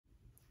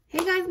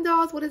guys and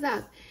dolls, what is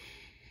up?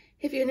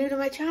 If you're new to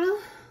my channel,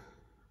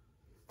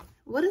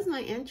 what is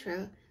my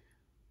intro?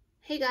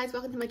 Hey guys,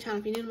 welcome to my channel.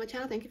 If you're new to my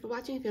channel, thank you for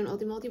watching. If you're an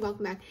oldie moldy,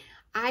 welcome back.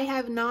 I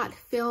have not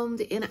filmed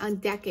in a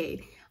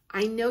decade.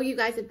 I know you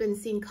guys have been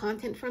seeing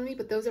content from me,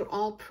 but those are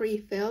all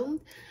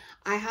pre-filmed.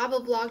 I have a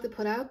vlog to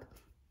put up.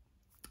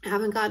 I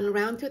haven't gotten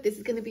around to it. This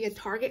is going to be a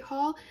Target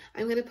haul.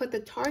 I'm going to put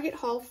the Target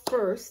haul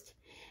first,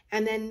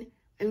 and then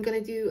I'm going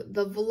to do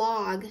the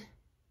vlog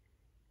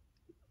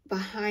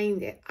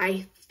behind it.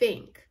 I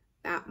think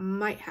that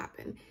might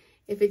happen.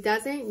 If it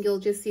doesn't, you'll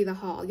just see the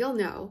haul. You'll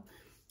know.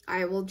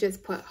 I will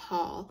just put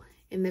haul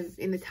in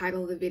the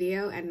title of the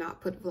video and not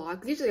put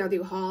vlog. Usually I'll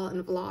do haul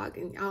and vlog,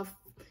 and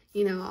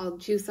I'll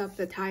juice up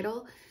the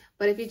title.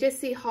 But if you just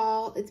see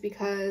haul, it's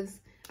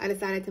because I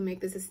decided to make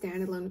this a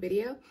standalone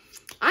video.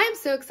 I am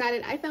so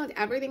excited. I found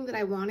everything that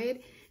I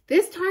wanted.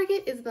 This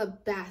Target is the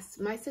best.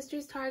 My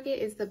sister's Target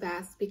is the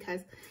best because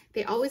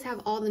they always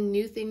have all the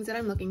new things that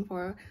I'm looking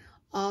for.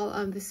 All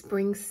of the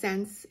spring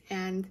scents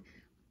and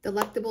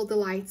delectable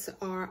delights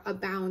are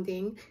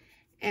abounding.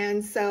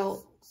 And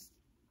so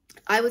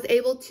I was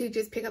able to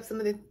just pick up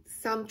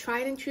some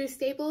tried and true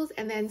staples,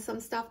 and then some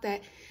stuff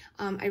that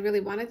I really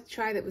wanted to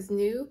try that was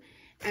new.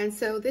 And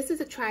so this is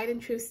a tried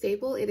and true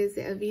staple. It is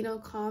the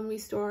Aveeno Calm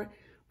Restore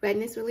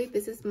Redness Relief.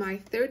 This is my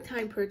third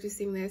time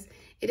purchasing this.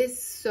 It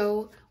is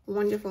so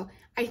wonderful.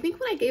 I think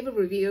when I gave a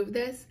review of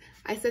this,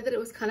 I said that it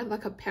was kind of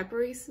like a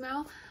peppery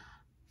smell.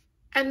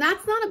 And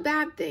that's not a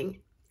bad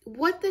thing.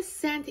 What the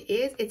scent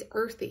is, it's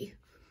earthy.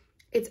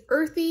 It's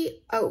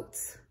earthy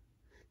oats.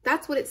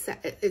 That's what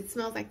it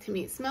smells like to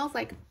me. It smells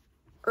like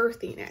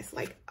earthiness,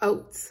 like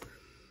oats.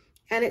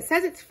 And it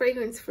says it's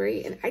fragrance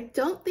free. And I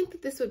don't think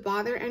that this would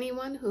bother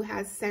anyone who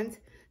has scent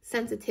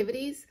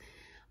sensitivities,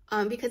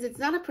 because it's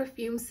not a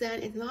perfume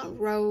scent. It's not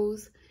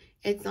rose.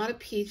 It's not a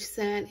peach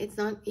scent. It's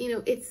not,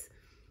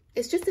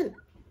 it's just an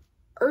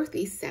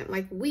earthy scent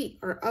like wheat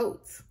or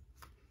oats.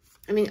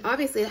 I mean,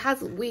 obviously it has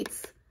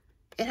wheats.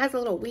 It has a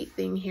little wheat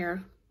thing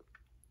here.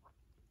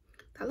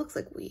 That looks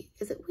like wheat.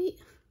 Is it wheat?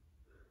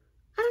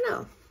 I don't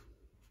know.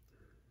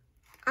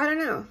 I don't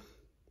know.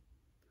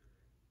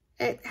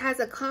 It has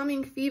a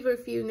calming,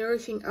 feverfew,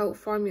 nourishing oat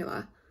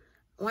formula.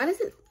 Why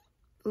does it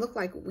look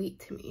like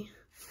wheat to me?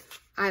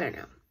 I don't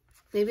know.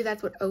 Maybe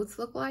that's what oats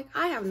look like.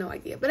 I have no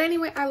idea. But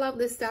anyway, I love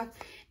this stuff,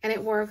 and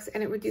it works,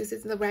 and it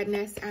reduces the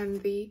redness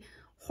and the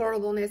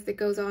horribleness that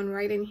goes on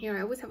right in here.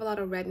 I always have a lot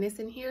of redness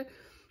in here,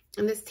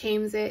 and this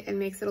tames it and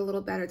makes it a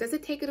little better. Does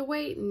it take it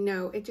away?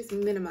 No, it just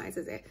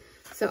minimizes it.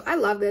 So I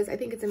love this. I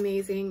think it's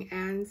amazing,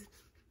 and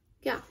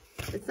yeah,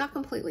 it's not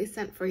completely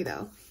scent-free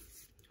though.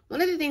 One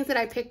of the things that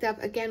I picked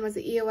up, again, was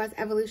the EOS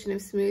Evolution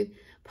of Smooth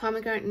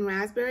Pomegranate and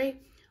Raspberry.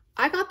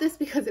 I got this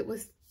because it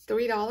was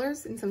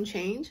 $3 and some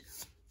change.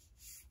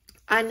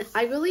 And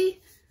I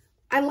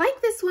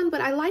like this one,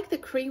 but I like the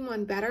cream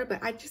one better,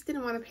 but I just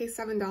didn't want to pay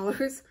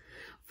 $7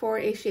 for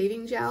a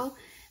shaving gel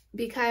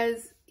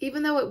because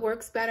even though it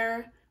works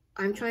better,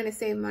 I'm trying to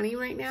save money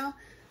right now.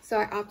 So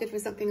I opted for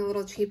something a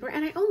little cheaper,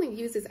 and I only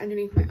use this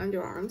underneath my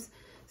underarms.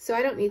 So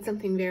I don't need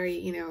something very,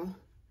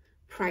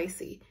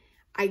 pricey.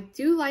 I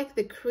do like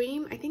the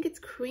cream. I think it's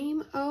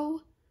Cream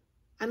O.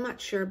 I'm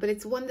not sure, but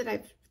it's one that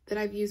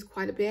I've used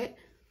quite a bit.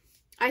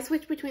 I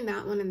switch between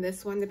that one and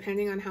this one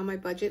depending on how my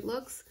budget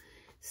looks.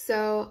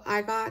 So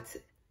I got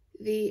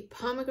the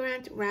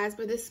pomegranate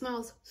raspberry. This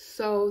smells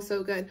so,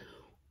 so good.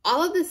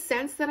 All of the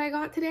scents that I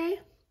got today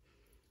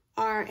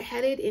are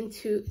headed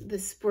into the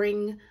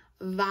spring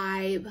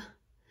vibe,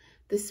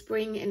 the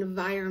spring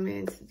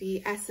environment,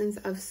 the essence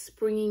of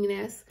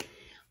springiness.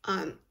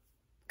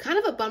 Kind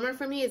of a bummer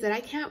for me is that I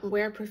can't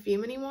wear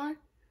perfume anymore.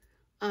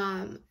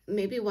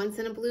 Maybe once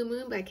in a blue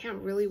moon, but I can't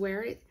really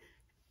wear it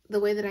the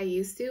way that I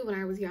used to when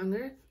I was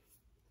younger.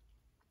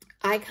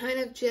 I kind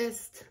of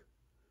just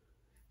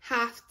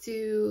have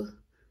to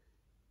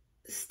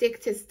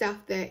stick to stuff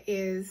that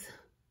is,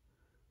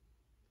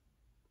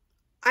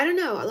 I don't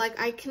know, like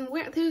I can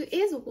wear, there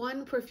is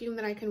one perfume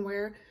that I can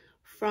wear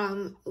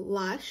from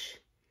Lush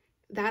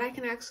that I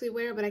can actually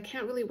wear, but I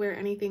can't really wear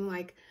anything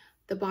like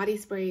the body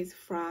sprays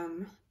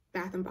from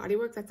Bath and Body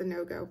Works. That's a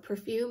no-go.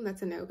 Perfume,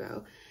 that's a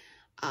no-go.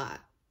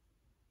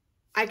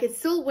 I could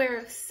still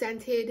wear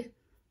scented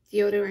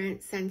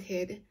deodorant,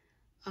 scented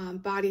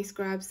body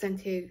scrub,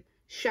 scented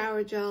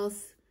shower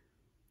gels,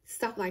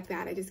 stuff like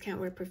that. I just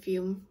can't wear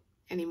perfume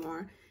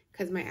anymore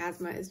because my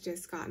asthma has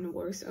just gotten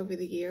worse over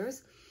the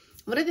years.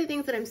 One of the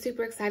things that I'm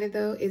super excited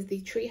though is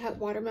the Tree Hut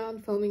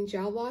Watermelon Foaming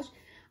Gel Wash.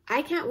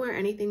 I can't wear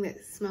anything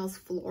that smells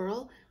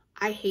floral.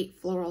 I hate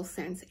floral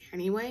scents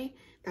anyway.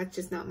 That's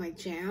just not my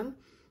jam.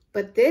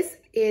 But this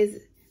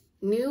is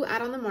new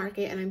out on the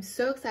market, and I'm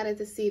so excited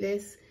to see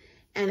this.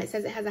 And it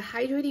says it has a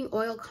hydrating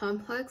oil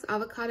complex,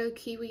 avocado,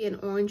 kiwi,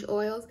 and orange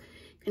oils,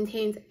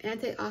 contains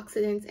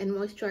antioxidants and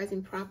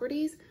moisturizing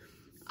properties.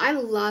 I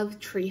love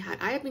Tree Hut.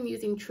 I have been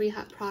using Tree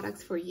Hut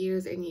products for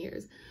years and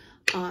years.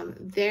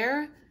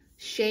 Their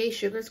Shea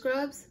Sugar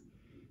Scrubs,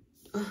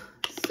 oh,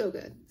 so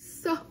good.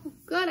 So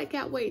good. I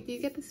can't wait. You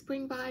get the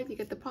spring vibe, you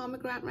get the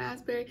pomegranate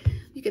raspberry,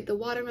 you get the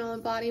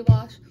watermelon body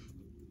wash.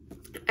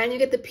 And you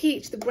get the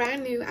peach, the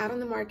brand new out on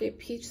the market,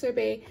 peach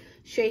sorbet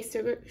shea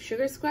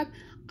sugar scrub.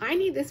 I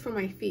need this for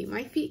my feet.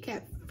 My feet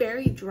get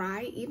very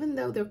dry, even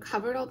though they're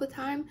covered all the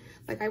time.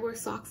 Like I wear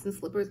socks and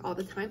slippers all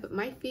the time, but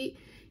my feet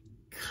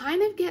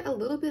kind of get a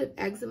little bit of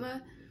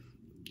eczema,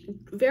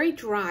 very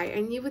dry.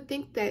 And you would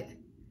think that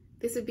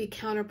this would be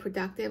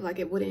counterproductive. Like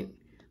it wouldn't,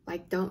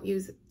 like don't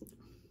use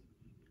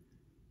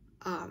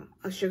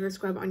a sugar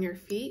scrub on your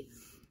feet.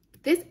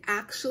 This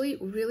actually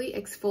really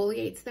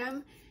exfoliates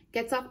them,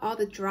 gets off all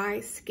the dry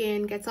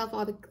skin, gets off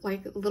all the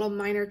like little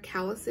minor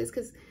calluses,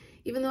 because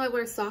even though I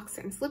wear socks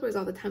and slippers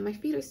all the time, my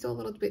feet are still a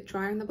little bit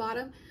dry on the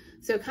bottom.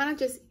 So it kind of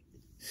just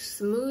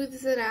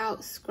smooths it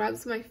out,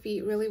 scrubs my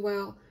feet really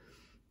well,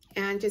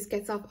 and just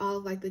gets off all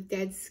of like the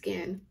dead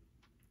skin.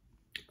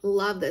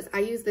 Love this. I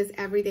use this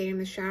every day in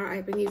the shower.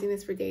 I've been using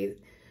this for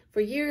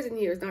years and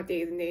years, not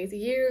days and days,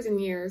 years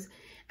and years.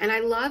 And I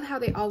love how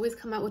they always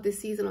come out with the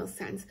seasonal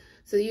scents.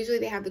 So usually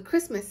they have the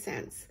Christmas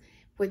scents,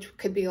 which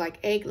could be like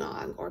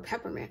eggnog or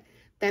peppermint.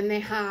 Then they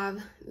have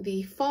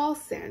the fall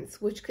scents,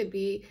 which could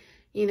be,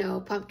 you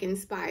know, pumpkin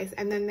spice.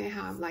 And then they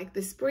have like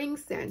the spring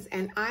scents.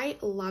 And I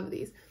love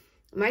these.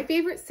 My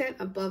favorite scent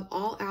above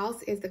all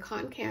else is the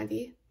cotton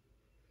candy,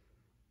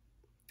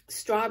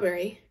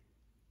 strawberry,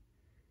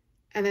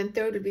 and then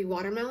third would be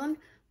watermelon.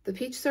 The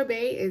peach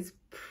sorbet is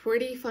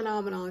pretty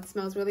phenomenal. It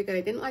smells really good.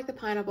 I didn't like the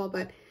pineapple,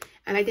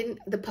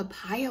 the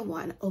papaya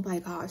one, oh my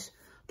gosh.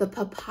 The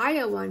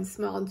papaya one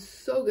smelled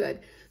so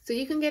good. So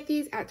you can get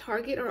these at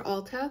Target or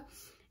Ulta,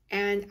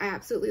 and I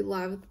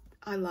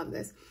love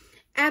this.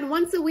 And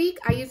once a week,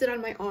 I use it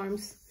on my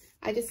arms.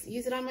 I just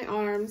use it on my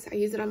arms. I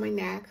use it on my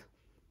neck.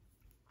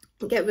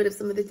 Get rid of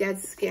some of the dead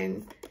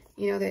skin,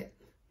 you know, that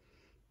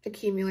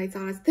accumulates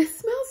on us. This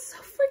smells so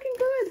freaking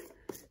good.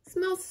 It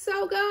smells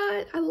so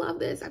good. I love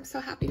this. I'm so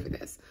happy for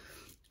this.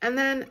 And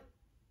then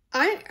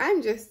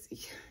I'm just,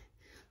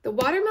 the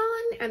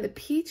watermelon and the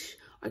peach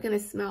are going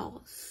to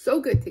smell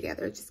so good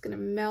together. It's just going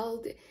to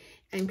meld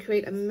and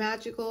create a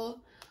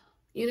magical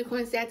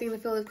unicorns dancing in the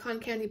field of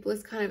cotton candy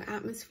bliss kind of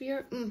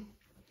atmosphere.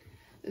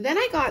 Then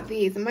I got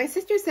these, and my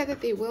sister said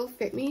that they will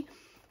fit me.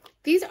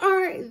 These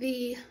are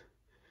the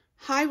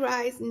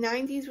high-rise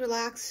 90s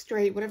relaxed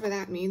straight, whatever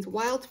that means,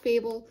 Wild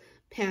Fable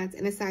pants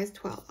in a size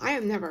 12. I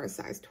am never a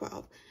size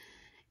 12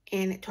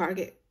 in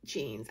Target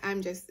jeans.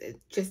 I'm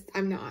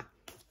not.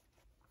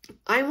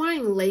 I'm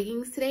wearing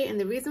leggings today, and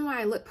the reason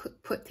why I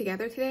look put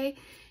together today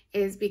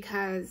is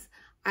because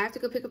I have to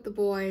go pick up the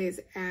boys,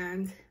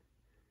 and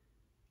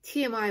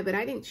TMI, but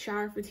I didn't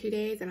shower for 2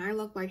 days, and I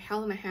looked like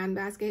hell in a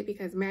handbasket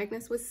because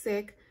Magnus was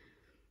sick.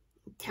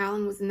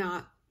 Talon was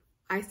not.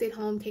 I stayed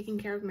home taking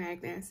care of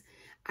Magnus.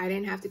 I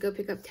didn't have to go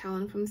pick up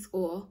Talon from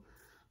school.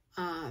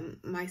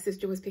 My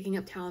sister was picking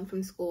up Talon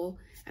from school,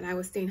 and I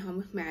was staying home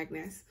with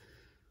Magnus.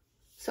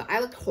 So I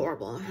looked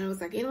horrible, and I was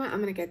like, you know what?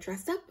 I'm going to get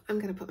dressed up. I'm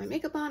going to put my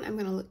makeup on. I'm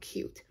going to look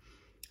cute.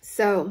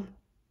 So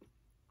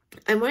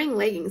I'm wearing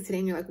leggings today,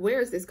 and you're like,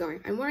 where is this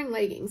going? I'm wearing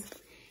leggings,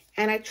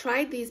 and I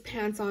tried these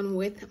pants on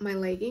with my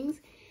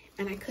leggings,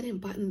 and I couldn't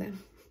button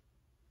them.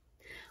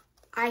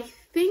 I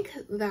think,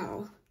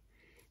 though,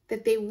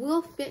 that they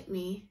will fit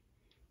me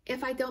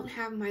if I don't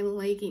have my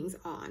leggings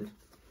on.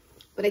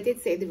 But I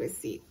did save the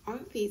receipt.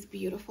 Aren't these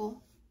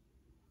beautiful?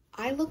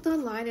 I looked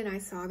online and I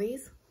saw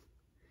these.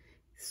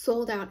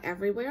 Sold out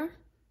everywhere.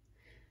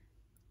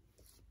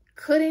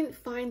 Couldn't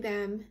find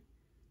them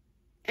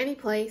any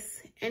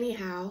place,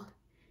 anyhow.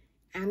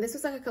 And this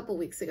was like a couple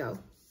weeks ago.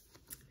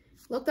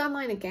 Looked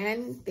online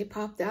again. They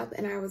popped up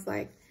and I was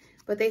like,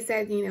 but they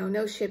said, you know,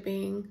 no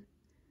shipping,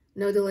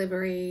 no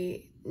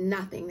delivery,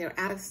 nothing. They're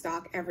out of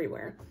stock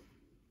everywhere.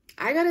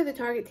 I got to the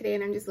Target today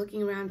and I'm just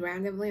looking around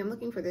randomly. I'm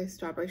looking for this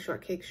strawberry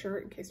shortcake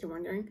shirt, in case you're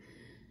wondering.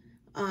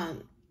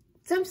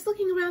 So I'm just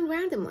looking around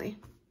randomly.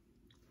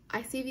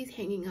 I see these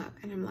hanging up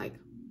and I'm like,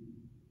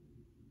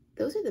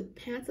 those are the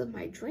pants of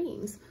my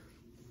dreams.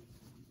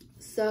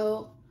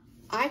 So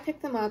I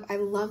picked them up. I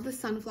love the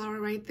sunflower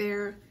right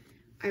there.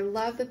 I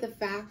love that the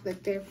fact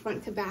that they're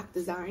front to back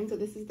design. So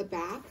this is the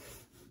back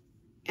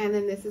and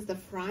then this is the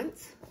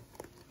front.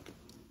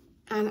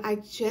 And I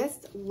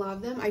just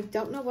love them. I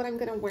don't know what I'm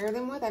gonna wear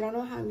them with. I don't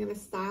know how I'm gonna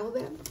style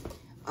them.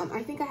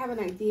 I think I have an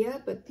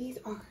idea, but these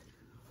are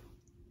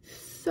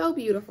so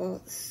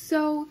beautiful,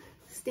 so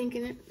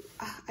stinking.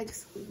 I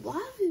just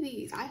love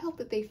these. I hope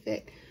that they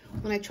fit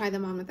when I try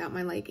them on without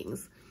my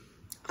leggings.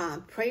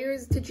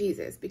 Prayers to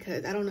Jesus,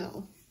 because I don't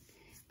know,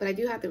 but I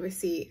do have the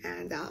receipt,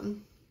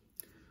 and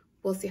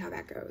we'll see how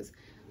that goes.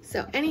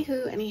 So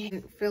anywho,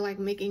 I feel like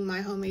making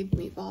my homemade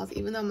meatballs,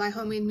 even though my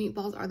homemade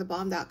meatballs are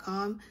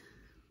thebomb.com.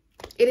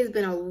 It has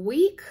been a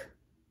week.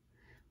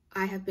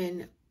 I have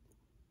been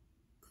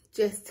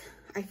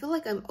I feel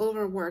like I'm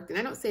overworked, and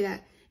I don't say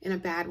that in a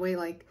bad way,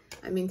 like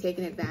I'm being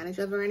taken advantage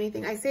of or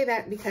anything. I say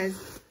that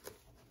because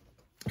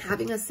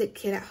having a sick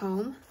kid at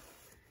home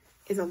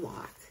is a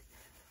lot.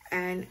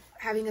 And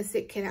having a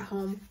sick kid at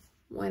home,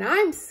 when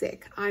I'm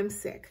sick, I'm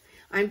sick.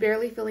 I'm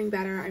barely feeling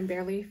better. I'm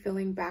barely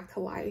feeling back to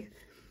life.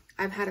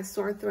 I've had a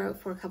sore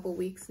throat for a couple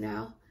weeks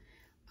now.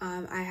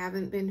 I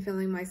haven't been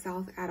feeling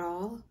myself at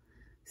all.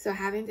 So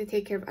having to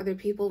take care of other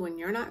people when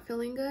you're not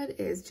feeling good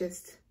is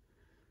just,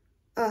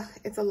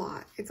 it's a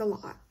lot. It's a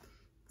lot.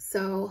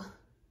 So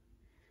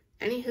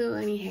anywho,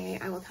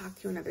 anyhay, I will talk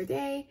to you another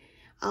day.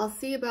 I'll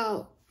see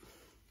about,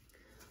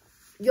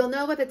 you'll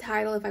know about the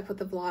title if I put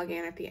the vlog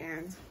in at the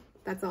end.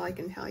 That's all I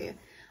can tell you.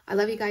 I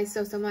love you guys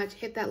so much.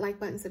 Hit that like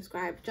button,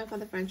 subscribe, jump on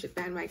the friendship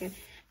bandwagon,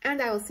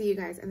 and I will see you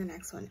guys in the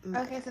next one.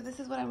 Bye. Okay, so this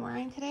is what I'm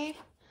wearing today.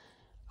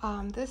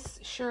 This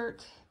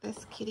shirt,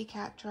 this kitty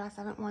cat dress,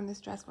 I haven't worn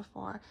this dress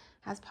before,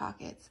 has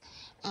pockets,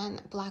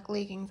 and black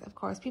leggings, of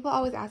course. People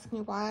always ask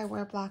me why I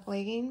wear black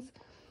leggings.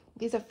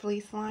 These are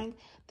fleece lined.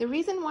 The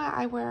reason why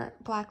I wear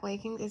black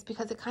leggings is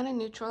because it kind of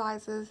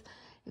neutralizes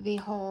the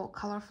whole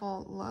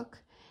colorful look.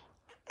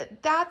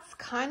 That's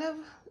kind of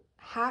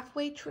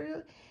halfway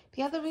true.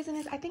 The other reason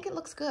is I think it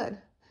looks good.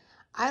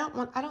 I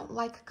don't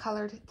like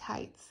colored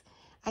tights.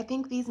 I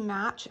think these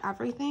match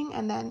everything,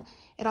 and then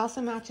it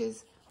also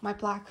matches my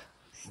black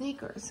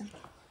sneakers.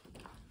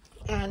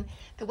 And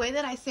the way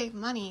that I save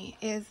money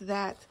is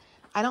that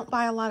I don't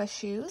buy a lot of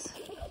shoes.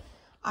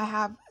 I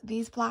have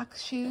these black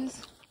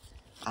shoes.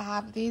 I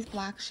have these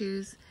black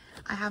shoes.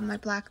 I have my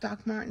black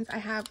Doc Martens. I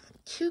have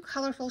two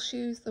colorful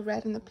shoes, the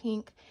red and the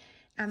pink,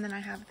 and then I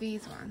have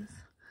these ones.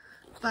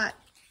 But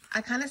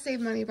I kind of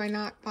save money by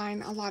not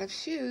buying a lot of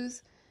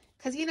shoes,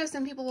 because, you know,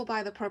 some people will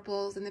buy the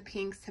purples and the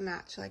pinks to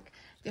match, like,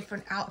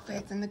 different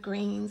outfits, and the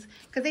greens,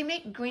 because they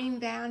make green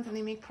Vans, and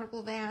they make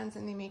purple Vans,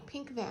 and they make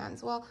pink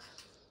Vans. Well,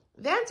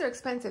 Vans are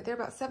expensive. They're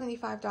about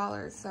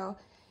 $75, so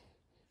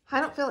I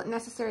don't feel it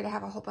necessary to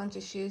have a whole bunch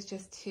of shoes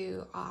just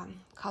to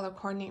color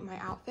coordinate my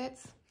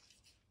outfits.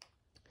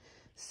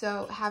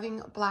 So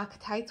having black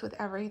tights with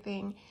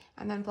everything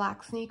and then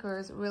black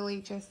sneakers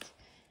really just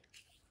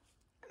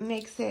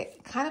makes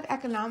it kind of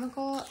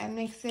economical and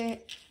makes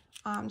it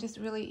just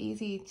really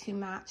easy to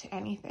match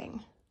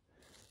anything.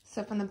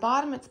 So from the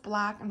bottom it's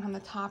black, and from the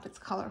top it's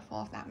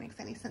colorful, if that makes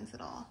any sense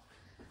at all.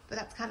 But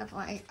that's kind of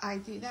why I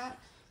do that.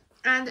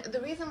 And the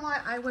reason why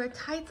I wear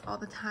tights all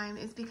the time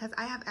is because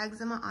I have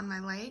eczema on my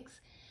legs,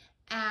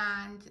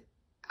 and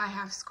I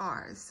have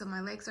scars. So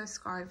my legs are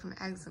scarred from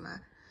eczema.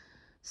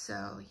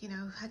 So, you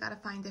know, I gotta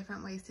find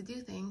different ways to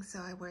do things, so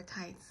I wear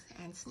tights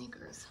and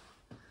sneakers.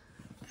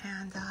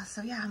 And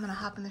so yeah, I'm gonna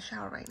hop in the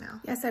shower right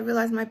now. Yes, I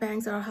realize my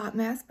bangs are a hot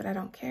mess, but I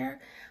don't care.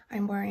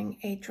 I'm wearing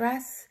a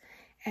dress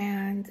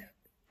and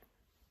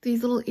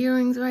these little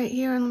earrings right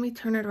here, and let me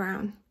turn it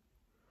around.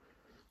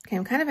 Okay,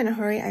 I'm kind of in a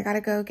hurry. I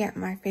gotta go get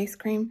my face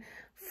cream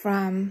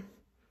from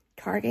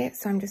Target,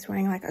 so I'm just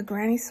wearing like a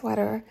granny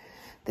sweater.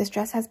 This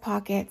dress has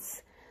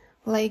pockets,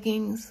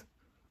 leggings,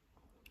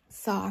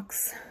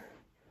 socks,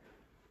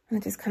 and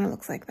it just kind of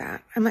looks like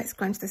that. I might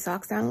scrunch the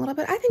socks down a little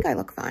bit. I think I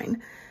look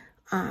fine.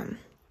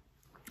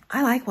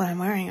 I like what I'm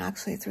wearing,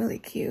 actually. It's really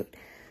cute.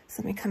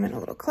 So let me come in a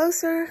little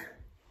closer,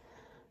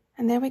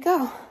 and there we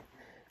go.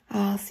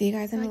 I'll see you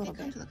guys in a little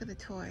bit. Look at the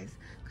toys.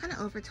 I'm kind of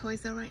over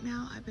toys though right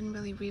now. I've been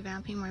really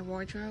revamping my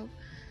wardrobe.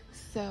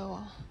 So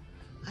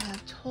I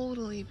have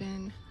totally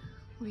been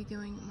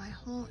redoing my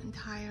whole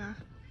entire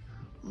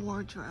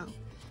wardrobe,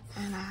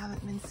 and I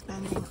haven't been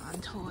spending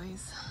on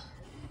toys.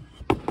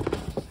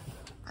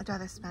 I'd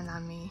rather spend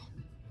on me.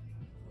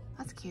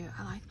 That's cute.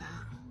 I like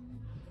that.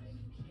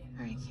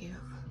 Very cute.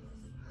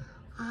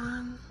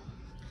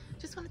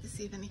 Just wanted to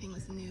see if anything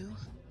was new.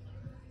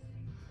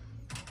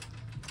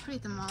 It's pretty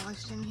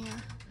demolished in here.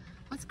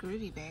 What's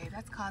Groovy Babe?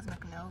 That's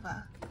Cosmic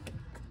Nova.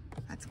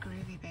 That's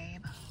Groovy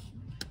Babe.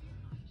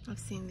 I've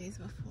seen these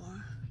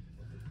before.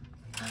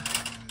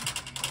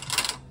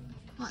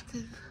 Lots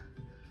of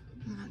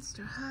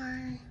Monster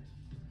High.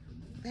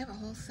 They have a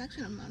whole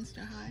section of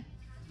Monster High.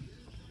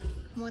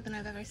 More than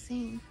I've ever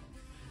seen.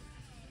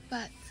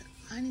 But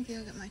I need to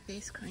go get my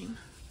face cream.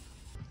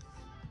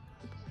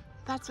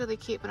 That's really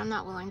cute, but I'm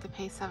not willing to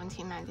pay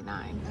 $17.99.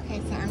 Okay,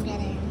 so I'm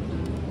getting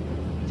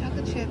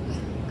chocolate chip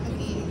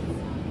cookies,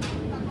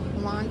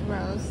 blonde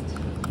roast,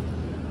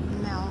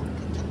 milk.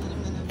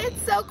 It's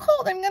so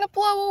cold, I'm gonna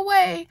blow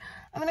away.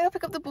 I'm gonna go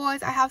pick up the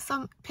boys. I have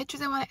some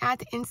pictures I want to add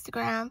to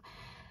Instagram,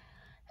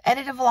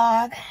 edit a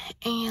vlog,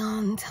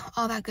 and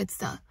all that good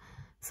stuff.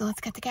 So let's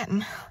get to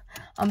getting.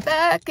 I'm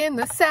back in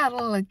the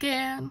saddle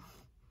again.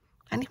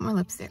 I need more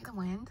lipstick. The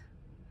wind.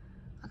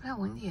 Look how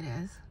windy it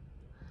is.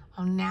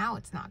 Oh, now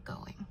it's not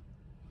going.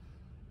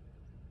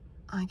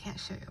 I can't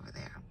show you over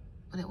there,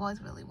 but it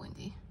was really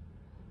windy.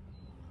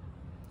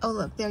 Oh,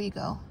 look, there you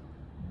go.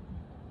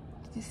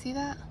 Did you see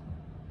that?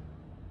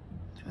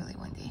 It's really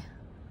windy.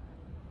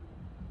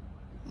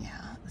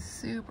 Yeah,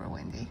 super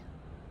windy.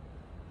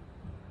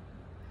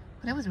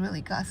 But it was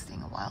really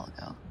gusting a while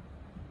ago.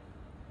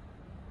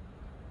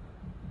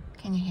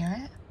 Can you hear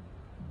it?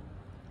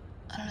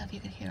 I don't know if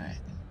you could hear it.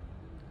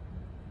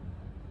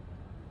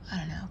 I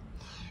don't know.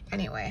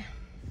 Anyway,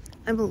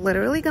 I'm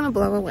literally gonna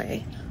blow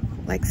away,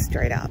 like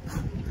straight up.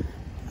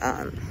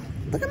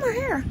 Look at my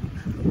hair.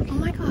 Oh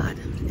my God,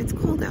 it's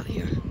cold out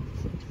here.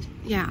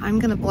 Yeah, I'm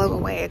gonna blow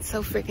away. It's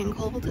so freaking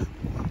cold.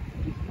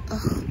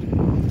 Ugh,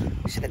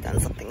 should have done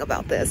something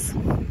about this.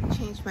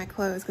 Changed my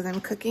clothes because I'm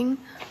cooking.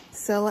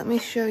 So let me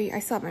show you. I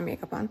still have my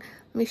makeup on.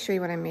 Let me show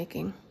you what I'm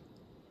making.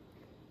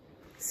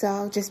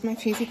 So just my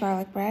cheesy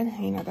garlic bread.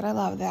 You know that I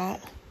love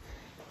that.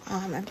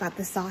 I've got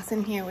the sauce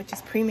in here, which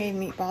is pre-made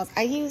meatballs.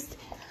 I used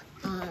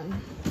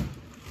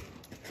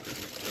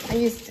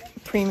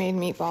pre-made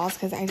meatballs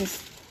because I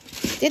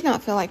just did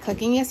not feel like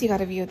cooking. Yes, you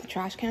got a view of the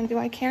trash can. Do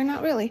I care?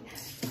 Not really.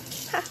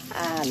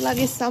 I love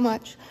you so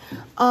much.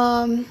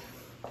 And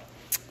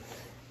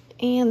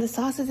the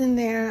sauce is in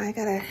there. I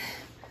gotta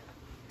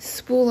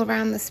spool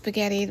around the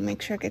spaghetti to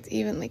make sure it gets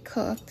evenly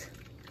cooked.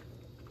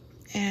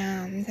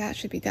 And that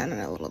should be done in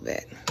a little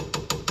bit.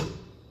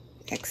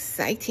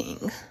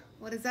 Exciting.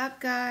 What is up,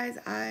 guys?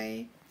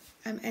 I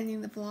am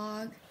ending the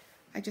vlog.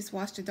 I just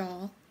washed a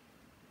doll's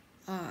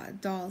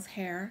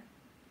hair.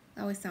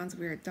 That always sounds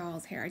weird,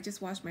 doll's hair. I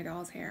just washed my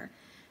doll's hair.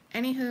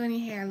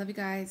 Anywho, I love you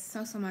guys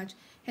so much.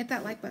 Hit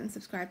that like button,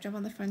 subscribe, jump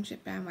on the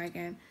friendship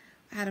bandwagon.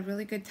 I had a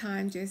really good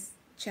time just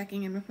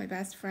checking in with my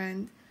best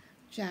friend,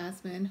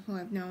 Jasmine, who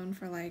I've known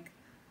for like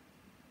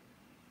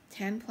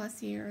 10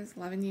 plus years,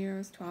 11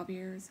 years, 12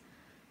 years.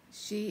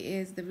 She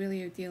is the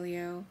realio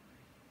dealio,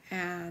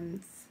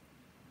 and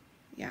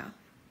yeah,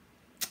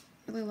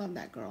 really love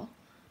that girl.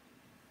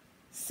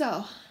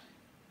 So,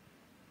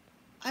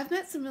 I've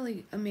met some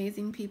really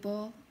amazing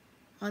people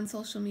on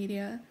social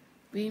media.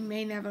 We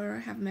may never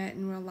have met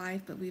in real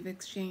life, but we've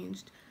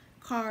exchanged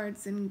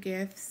cards and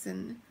gifts,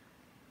 and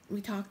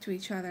we talk to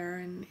each other,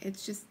 and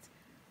it's just,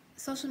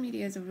 social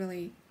media is a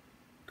really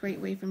great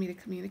way for me to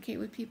communicate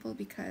with people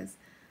because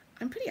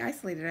I'm pretty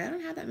isolated. I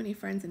don't have that many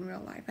friends in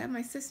real life. I have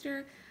my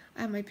sister,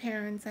 I have my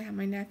parents, I have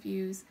my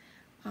nephews,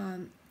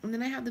 and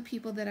then I have the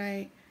people that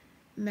I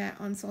met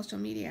on social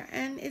media.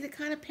 And is it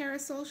kind of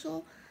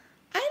parasocial?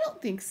 I don't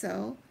think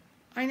so.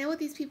 I know what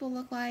these people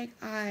look like.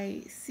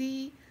 I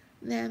see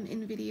them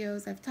in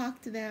videos. I've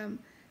talked to them.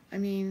 I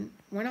mean,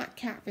 we're not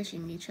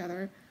catfishing each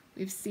other.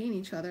 We've seen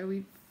each other.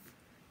 We've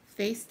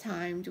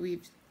FaceTimed.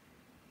 We've,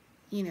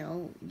 you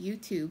know,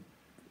 YouTube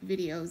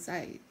videos.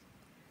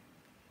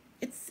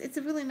 It's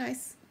a really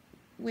nice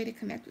way to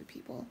connect with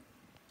people.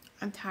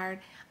 I'm tired.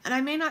 And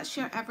I may not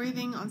share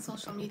everything on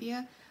social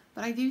media,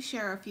 but I do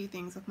share a few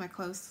things with my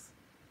closest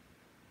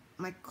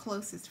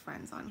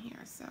friends on here.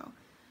 So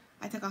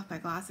I took off my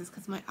glasses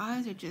because my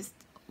eyes are just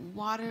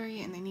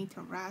watery and they need to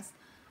rest.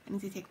 I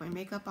need to take my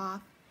makeup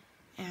off.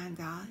 And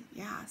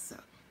yeah, so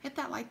hit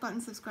that like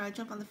button, subscribe,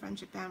 jump on the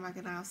friendship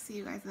bandwagon, and I'll see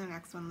you guys in the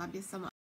next one. Love you so much.